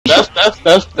That's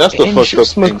the fucked up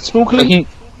thing.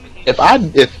 If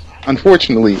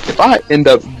unfortunately I end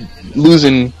up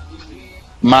losing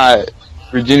my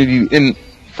virginity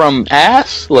from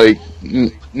ass, like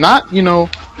not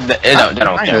that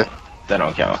don't count. That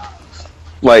don't count.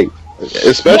 Like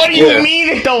especially. What do you mean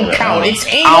it don't count? It's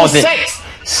anal sex.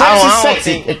 Sex is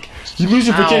sexy. You lose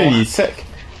your virginity. It's sick.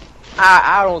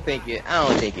 I don't think it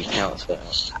counts.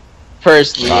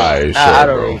 Personally, I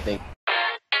don't really think.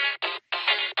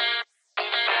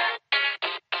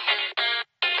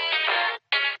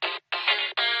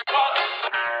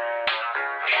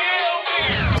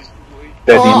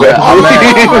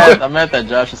 I meant that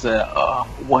Josh said,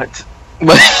 what?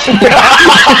 What?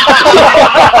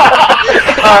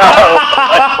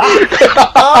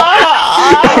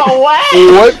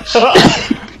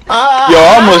 Yo,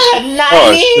 almost.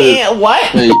 Nani, what?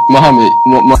 Hey, Muhammad.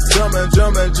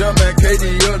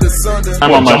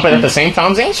 I'm jumping at the same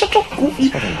time, Zane. Shut your goofy.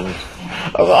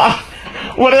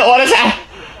 What is that?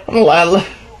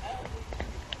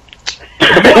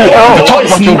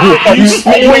 You just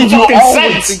made no fucking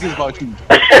sense.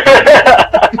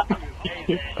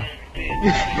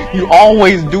 You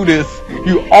always do this. I'm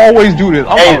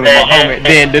talking about Muhammad.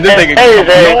 Then this nigga.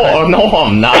 No,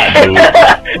 I'm not, dude.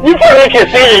 You probably can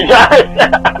see it, Josh.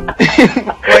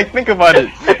 Like, think about it.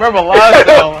 Remember last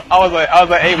time I was like,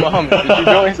 hey Muhammad, did you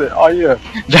go? He said, oh yeah.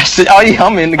 Josh said, oh yeah,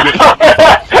 I'm in the game.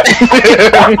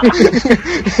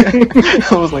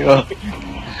 I was like, oh,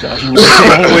 Josh, you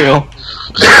will.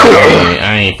 I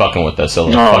ain't fucking with that,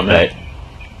 so fuck that.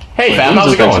 Hey fam,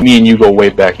 how's it going? Me and you go way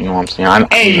back, you know what I'm saying?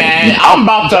 Hey man, I'm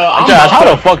about to. Josh, how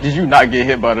the fuck did you not get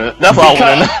hit by that? That's all I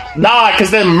wanna know. Nah,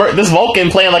 cause then this Vulcan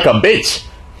playing like a bitch.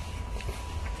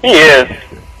 He is.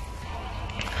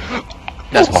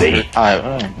 That's Zay.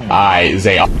 Alright,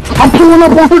 Zay. I'm pulling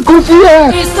up on her goofy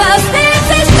ass!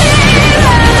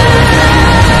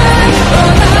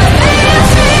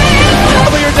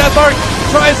 Cover your death art!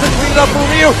 Tries to clean it up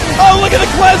for you! Oh, look at the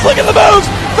cleanse! Look at the moves!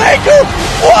 Faker!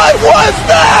 What was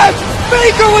that?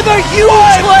 Faker with a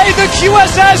huge leg! The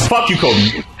QSS! Fuck you,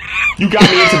 Kobe. You got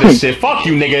me into this shit. Fuck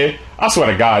you, nigga. I swear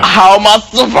to God. How am I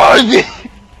surviving?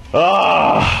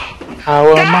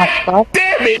 How am I?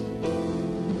 Damn it!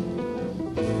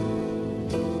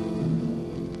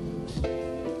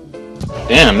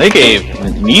 Damn, they gave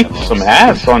Neith some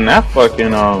ass on that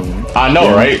fucking I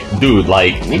know, right, dude?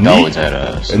 Like, You know it's at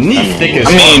us. Neith thick as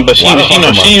I mean, but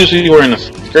fuck. she usually wearing a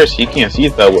skirt, so you can't see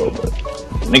it that well. But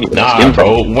nigga, nah,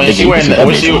 bro. When she wearing,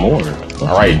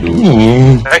 all right,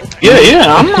 dude.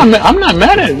 Yeah. I'm not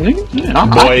mad at it, nigga. Yeah,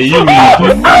 boy, you.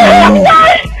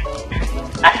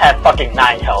 I had fucking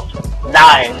 9 health. 9.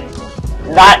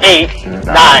 Not 8. 9.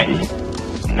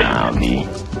 Nah, B.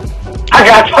 I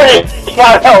got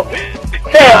 25 health.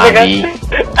 Damn, nigga.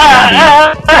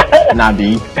 Nah,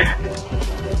 B.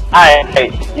 Hey,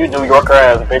 you New Yorker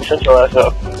ass bitch, shut your ass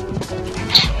up.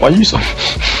 Why you so?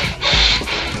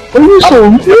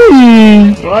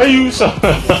 mean? Why you so?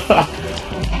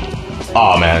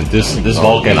 Oh man, this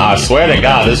Vulcan. I swear to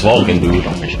God, this Vulcan dude.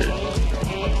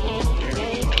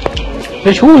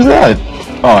 Bitch, who was that?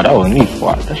 Oh, that was me.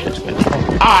 Wow, that shit's good.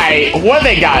 Alright, what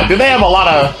they got? Do they have a lot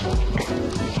of?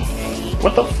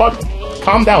 What the fuck?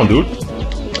 Calm down, dude.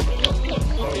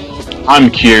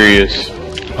 I'm curious.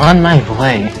 On my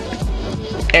way.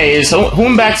 Hey, so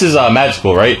Hoombax is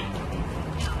magical, right?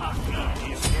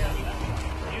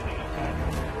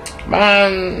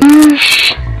 Man,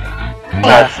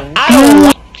 I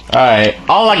don't. Alright,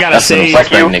 all I gotta say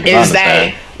is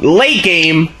that late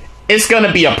game, it's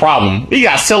gonna be a problem. We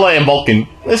got Scylla and Vulcan.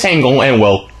 This ain't gonna end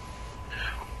well.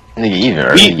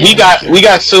 Either. We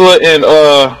got Scylla and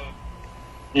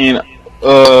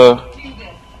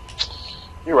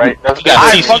You're right. That's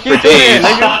got CC for days.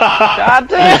 God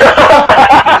damn.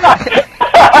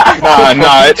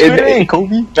 Nah, it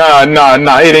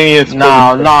ain't.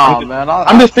 Nah, man.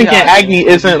 I'm just thinking Agni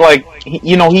isn't like,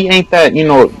 he ain't that,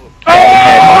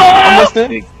 I'm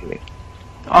listening. He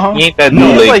ain't that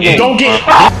new late game. Don't get.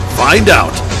 Find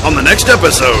out on the next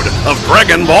episode of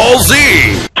Dragon Ball Z.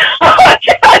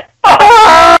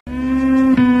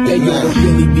 They gotta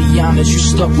really be honest, you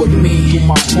stuck with me through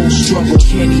my whole struggle.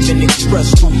 Can't even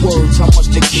express the words how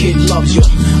much the kid loves you.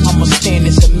 I'ma stand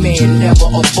as a man, never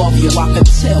above you. I can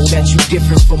tell that you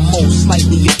different from most,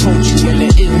 slightly approach you. And the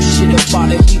ill shit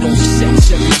about it, we don't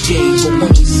sex every day, but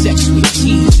when we sex, we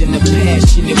tease in the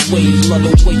passionate ways. Love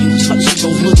the way you touch it,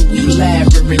 those little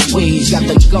elaborate ways.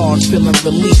 Got the guard feeling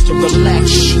released to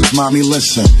relax. Mommy,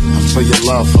 listen, I feel your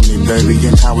love for me, baby,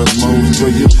 and how it moves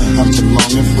through you. I've been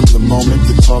longing for the moment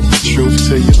to talk the truth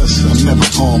to you. Listen, I'm never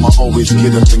home, I always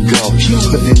get up and go.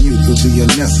 Putting you through the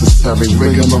unnecessary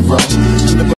rigmarole.